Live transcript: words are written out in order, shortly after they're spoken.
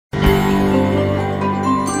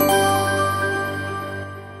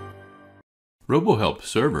RoboHelp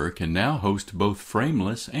Server can now host both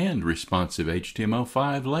frameless and responsive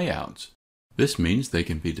HTML5 layouts. This means they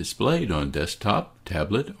can be displayed on desktop,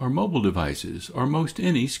 tablet, or mobile devices, or most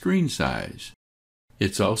any screen size.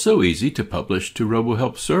 It's also easy to publish to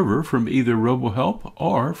RoboHelp Server from either RoboHelp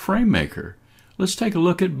or FrameMaker. Let's take a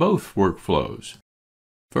look at both workflows.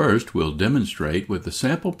 First, we'll demonstrate with the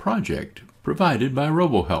sample project provided by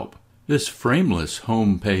RoboHelp. This frameless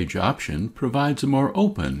home page option provides a more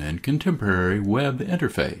open and contemporary web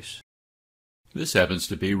interface. This happens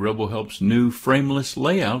to be RoboHelp's new frameless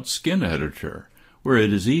layout skin editor, where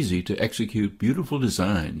it is easy to execute beautiful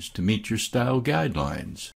designs to meet your style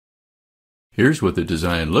guidelines. Here's what the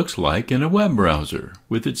design looks like in a web browser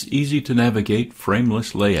with its easy-to-navigate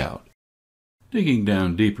frameless layout. Digging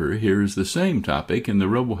down deeper, here is the same topic in the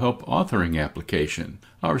RoboHelp authoring application.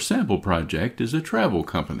 Our sample project is a travel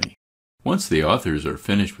company. Once the authors are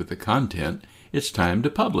finished with the content, it's time to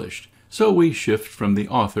publish, so we shift from the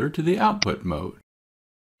author to the output mode.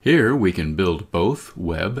 Here we can build both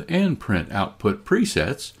web and print output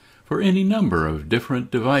presets for any number of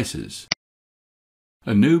different devices.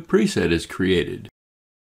 A new preset is created.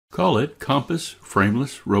 Call it Compass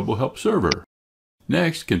Frameless RoboHelp Server.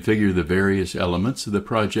 Next, configure the various elements of the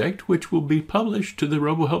project which will be published to the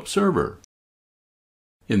RoboHelp server.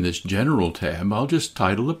 In this General tab, I'll just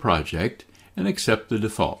title the project and accept the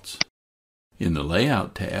defaults. In the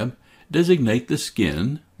Layout tab, designate the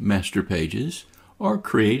skin, master pages, or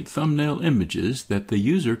create thumbnail images that the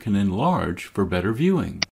user can enlarge for better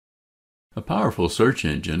viewing. A powerful search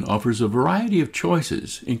engine offers a variety of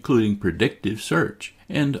choices, including predictive search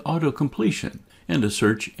and auto-completion, and a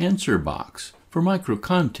search answer box for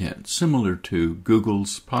micro-content similar to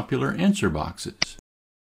Google's popular answer boxes.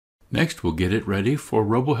 Next, we'll get it ready for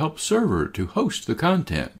RoboHelp Server to host the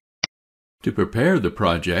content. To prepare the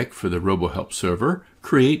project for the RoboHelp Server,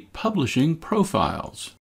 create publishing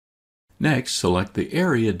profiles. Next, select the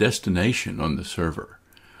area destination on the server.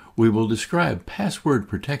 We will describe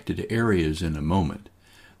password-protected areas in a moment.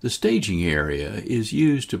 The staging area is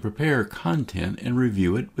used to prepare content and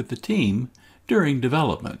review it with the team during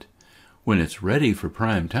development. When it's ready for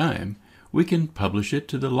prime time, we can publish it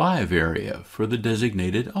to the live area for the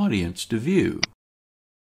designated audience to view.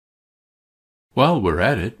 While we're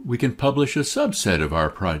at it, we can publish a subset of our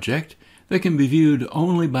project that can be viewed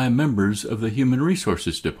only by members of the Human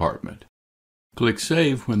Resources Department. Click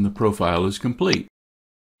Save when the profile is complete.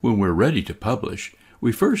 When we're ready to publish,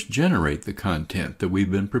 we first generate the content that we've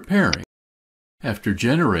been preparing. After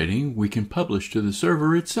generating, we can publish to the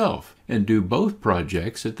server itself and do both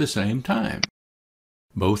projects at the same time.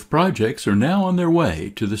 Both projects are now on their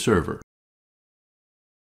way to the server.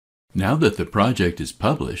 Now that the project is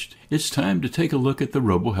published, it's time to take a look at the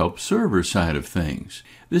RoboHelp server side of things.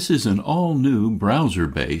 This is an all-new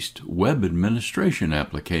browser-based web administration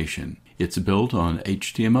application. It's built on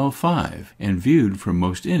HTML5 and viewed from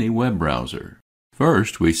most any web browser.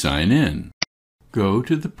 First, we sign in. Go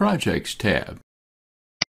to the Projects tab.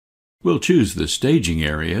 We'll choose the staging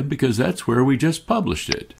area because that's where we just published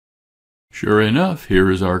it. Sure enough, here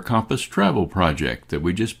is our Compass travel project that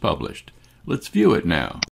we just published. Let's view it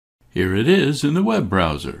now. Here it is in the web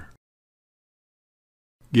browser.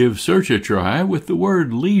 Give search a try with the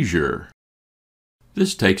word leisure.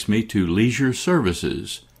 This takes me to Leisure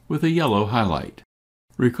Services with a yellow highlight.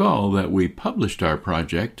 Recall that we published our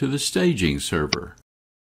project to the staging server.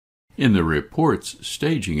 In the Reports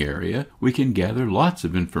staging area, we can gather lots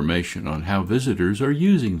of information on how visitors are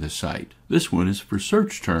using the site. This one is for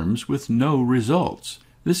search terms with no results.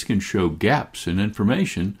 This can show gaps in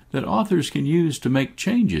information that authors can use to make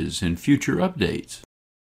changes in future updates.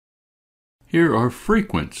 Here are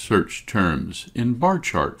frequent search terms in bar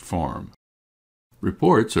chart form.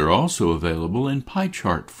 Reports are also available in pie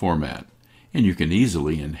chart format, and you can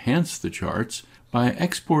easily enhance the charts by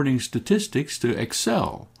exporting statistics to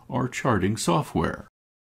Excel or charting software.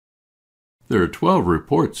 There are 12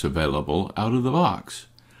 reports available out of the box.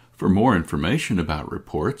 For more information about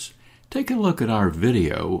reports, take a look at our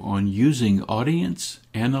video on using audience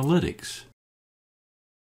analytics.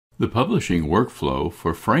 The publishing workflow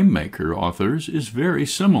for FrameMaker Authors is very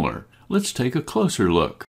similar. Let's take a closer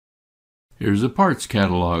look. Here's a parts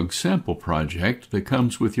catalog sample project that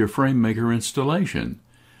comes with your FrameMaker installation.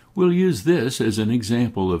 We'll use this as an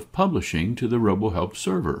example of publishing to the RoboHelp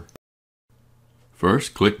server.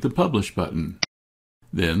 First, click the Publish button.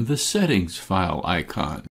 Then the Settings file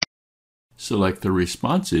icon. Select the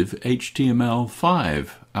responsive HTML5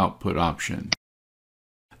 output option.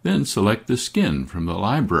 Then select the skin from the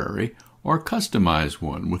library or customize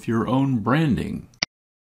one with your own branding.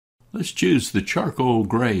 Let's choose the charcoal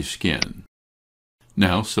gray skin.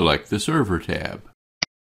 Now select the Server tab.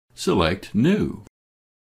 Select New.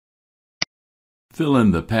 Fill in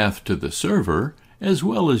the path to the server, as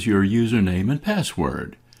well as your username and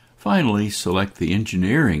password. Finally, select the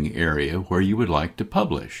engineering area where you would like to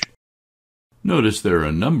publish. Notice there are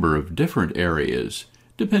a number of different areas,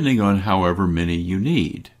 depending on however many you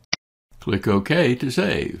need. Click OK to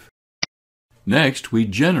save. Next, we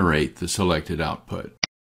generate the selected output.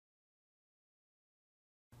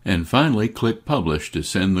 And finally, click Publish to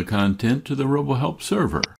send the content to the RoboHelp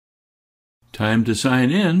server. Time to sign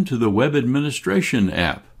in to the Web Administration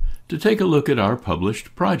app to take a look at our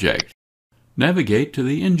published project. Navigate to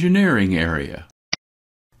the Engineering area.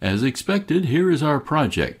 As expected, here is our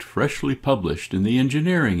project freshly published in the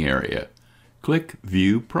Engineering area. Click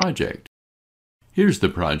View Project. Here's the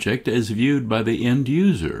project as viewed by the end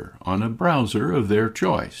user on a browser of their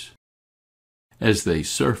choice. As they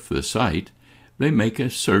surf the site, they make a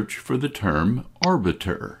search for the term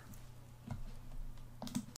Arbiter.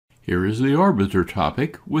 Here is the Arbiter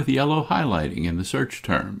topic with yellow highlighting in the search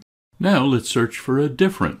term. Now let's search for a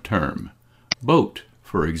different term, boat,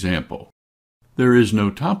 for example. There is no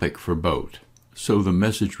topic for boat, so the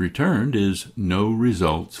message returned is no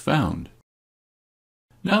results found.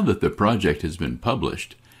 Now that the project has been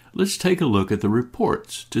published, let's take a look at the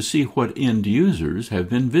reports to see what end users have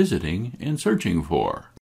been visiting and searching for.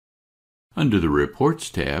 Under the Reports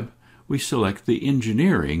tab, we select the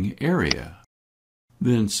Engineering area.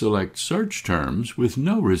 Then select Search Terms with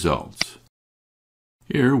no results.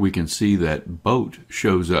 Here we can see that boat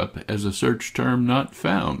shows up as a search term not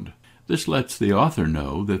found. This lets the author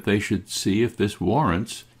know that they should see if this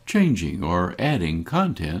warrants changing or adding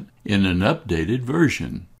content in an updated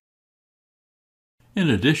version. In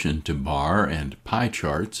addition to bar and pie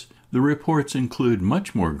charts, the reports include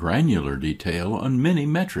much more granular detail on many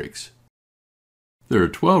metrics. There are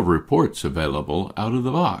 12 reports available out of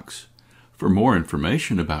the box. For more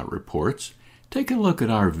information about reports, take a look at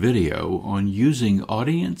our video on using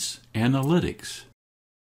Audience Analytics.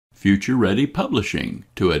 Future-ready publishing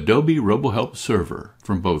to Adobe RoboHelp Server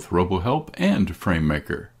from both RoboHelp and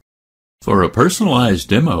FrameMaker. For a personalized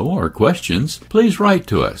demo or questions, please write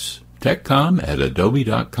to us,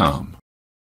 techcom@adobe.com.